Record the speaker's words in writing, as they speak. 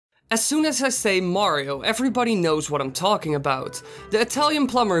As soon as I say Mario, everybody knows what I'm talking about. The Italian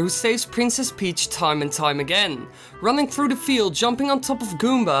plumber who saves Princess Peach time and time again, running through the field, jumping on top of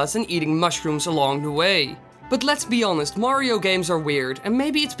Goombas and eating mushrooms along the way. But let's be honest, Mario games are weird, and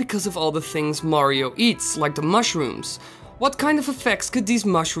maybe it's because of all the things Mario eats, like the mushrooms. What kind of effects could these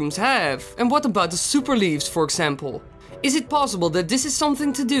mushrooms have? And what about the super leaves, for example? Is it possible that this is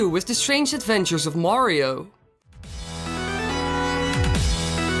something to do with the strange adventures of Mario?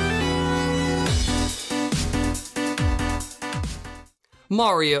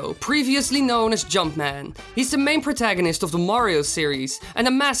 Mario, previously known as Jumpman. He's the main protagonist of the Mario series and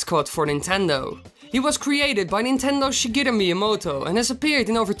a mascot for Nintendo. He was created by Nintendo's Shigeru Miyamoto and has appeared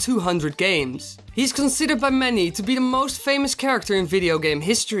in over 200 games. He's considered by many to be the most famous character in video game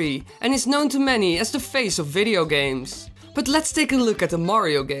history and is known to many as the face of video games. But let's take a look at the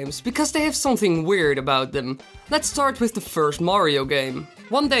Mario games, because they have something weird about them. Let's start with the first Mario game.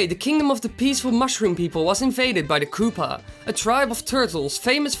 One day, the kingdom of the peaceful mushroom people was invaded by the Koopa, a tribe of turtles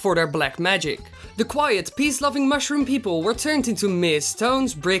famous for their black magic. The quiet, peace-loving mushroom people were turned into mere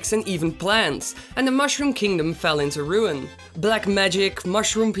stones, bricks and even plants, and the mushroom kingdom fell into ruin. Black magic,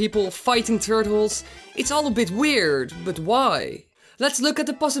 mushroom people, fighting turtles, it's all a bit weird, but why? Let's look at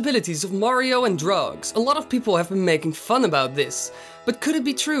the possibilities of Mario and drugs. A lot of people have been making fun about this, but could it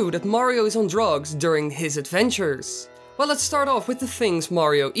be true that Mario is on drugs during his adventures? Well, let's start off with the things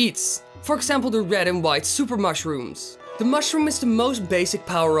Mario eats. For example, the red and white super mushrooms. The mushroom is the most basic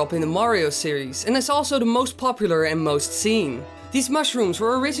power-up in the Mario series and is also the most popular and most seen. These mushrooms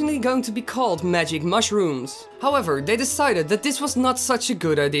were originally going to be called magic mushrooms. However, they decided that this was not such a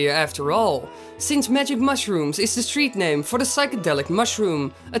good idea after all, since magic mushrooms is the street name for the psychedelic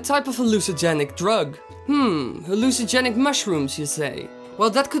mushroom, a type of hallucinogenic drug. Hallucinogenic mushrooms, you say? Well,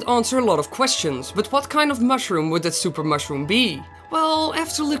 that could answer a lot of questions, but what kind of mushroom would that super mushroom be? Well,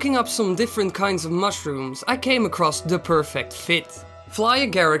 after looking up some different kinds of mushrooms, I came across the perfect fit. Fly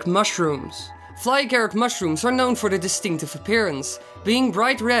agaric mushrooms. Fly agaric mushrooms are known for their distinctive appearance, being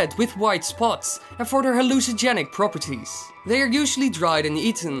bright red with white spots, and for their hallucinogenic properties. They are usually dried and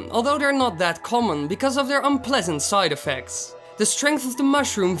eaten, although they're not that common because of their unpleasant side effects. The strength of the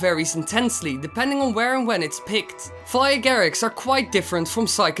mushroom varies intensely depending on where and when it's picked. Fly agarics are quite different from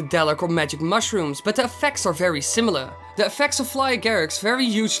psychedelic or magic mushrooms, but the effects are very similar. The effects of fly agarics vary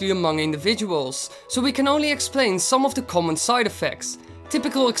hugely among individuals, so we can only explain some of the common side effects.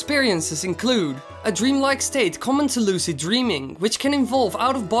 Typical experiences include a dreamlike state common to lucid dreaming, which can involve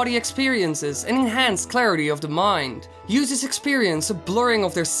out-of-body experiences and enhanced clarity of the mind. Users experience a blurring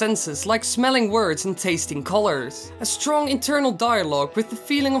of their senses, like smelling words and tasting colors. A strong internal dialogue with the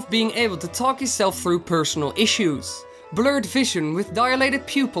feeling of being able to talk yourself through personal issues. Blurred vision with dilated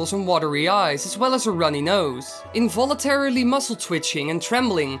pupils and watery eyes, as well as a runny nose. Involuntarily muscle twitching and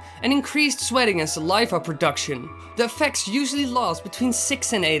trembling, and increased sweating and saliva production. The effects usually last between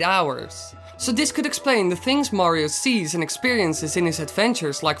 6 and 8 hours. So this could explain the things Mario sees and experiences in his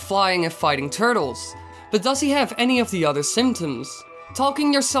adventures, like flying and fighting turtles. But does he have any of the other symptoms?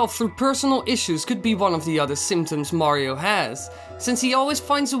 Talking yourself through personal issues could be one of the other symptoms Mario has, since he always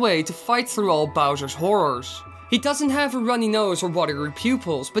finds a way to fight through all Bowser's horrors. He doesn't have a runny nose or watery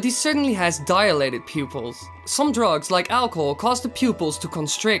pupils, but he certainly has dilated pupils. Some drugs, like alcohol, cause the pupils to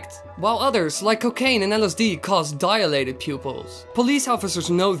constrict, while others, like cocaine and LSD, cause dilated pupils. Police officers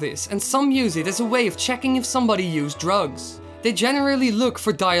know this, and some use it as a way of checking if somebody used drugs. They generally look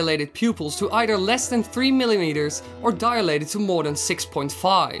for dilated pupils to either less than 3 mm or dilated to more than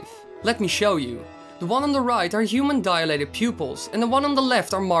 6.5. Let me show you. The one on the right are human dilated pupils, and the one on the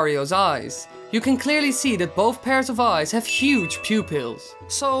left are Mario's eyes. You can clearly see that both pairs of eyes have huge pupils.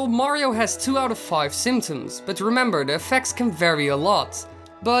 So Mario has 2 out of 5 symptoms, but remember, the effects can vary a lot.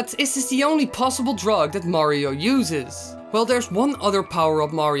 But is this the only possible drug that Mario uses? Well, there's one other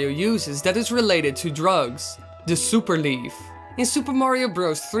power-up Mario uses that is related to drugs: the Super Leaf. In Super Mario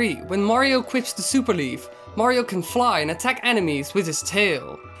Bros. 3, when Mario equips the Super Leaf, Mario can fly and attack enemies with his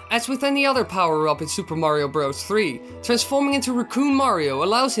tail. As with any other power-up in Super Mario Bros. 3, transforming into Raccoon Mario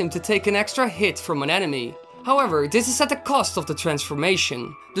allows him to take an extra hit from an enemy. However, this is at the cost of the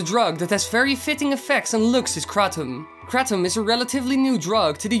transformation. The drug that has very fitting effects and looks is Kratom. Kratom is a relatively new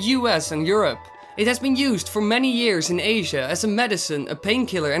drug to the US and Europe. It has been used for many years in Asia as a medicine, a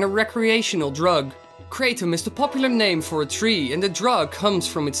painkiller and a recreational drug. Kratom is the popular name for a tree, and the drug comes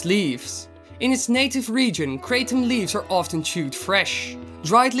from its leaves. In its native region, kratom leaves are often chewed fresh.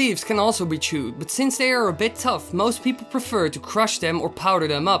 Dried leaves can also be chewed, but since they are a bit tough, most people prefer to crush them or powder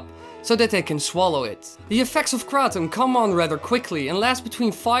them up, so that they can swallow it. The effects of kratom come on rather quickly and last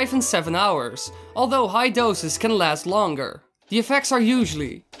between 5 and 7 hours, although high doses can last longer. The effects are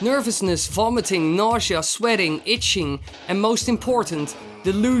usually nervousness, vomiting, nausea, sweating, itching, and most important,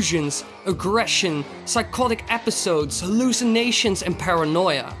 delusions, aggression, psychotic episodes, hallucinations, and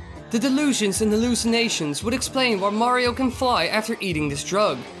paranoia. The delusions and hallucinations would explain why Mario can fly after eating this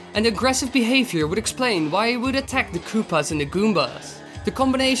drug, and the aggressive behavior would explain why he would attack the Koopas and the Goombas. The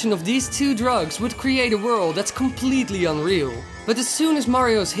combination of these two drugs would create a world that's completely unreal. But as soon as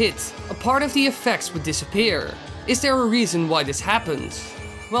Mario's hit, a part of the effects would disappear. Is there a reason why this happens?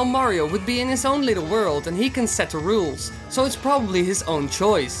 Well, Mario would be in his own little world and he can set the rules, so it's probably his own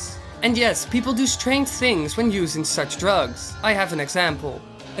choice. And yes, people do strange things when using such drugs. I have an example.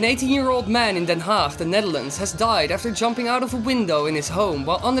 An 18-year-old man in Den Haag, the Netherlands, has died after jumping out of a window in his home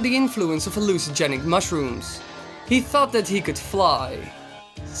while under the influence of hallucinogenic mushrooms. He thought that he could fly.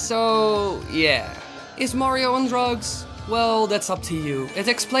 So, yeah. Is Mario on drugs? Well, that's up to you. It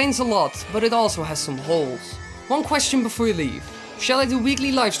explains a lot, but it also has some holes. One question before you leave. Shall I do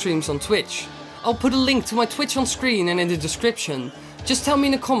weekly live streams on Twitch? I'll put a link to my Twitch on screen and in the description. Just tell me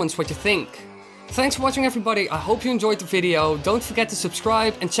in the comments what you think. Thanks for watching everybody, I hope you enjoyed the video. Don't forget to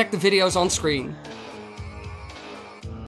subscribe and check the videos on screen.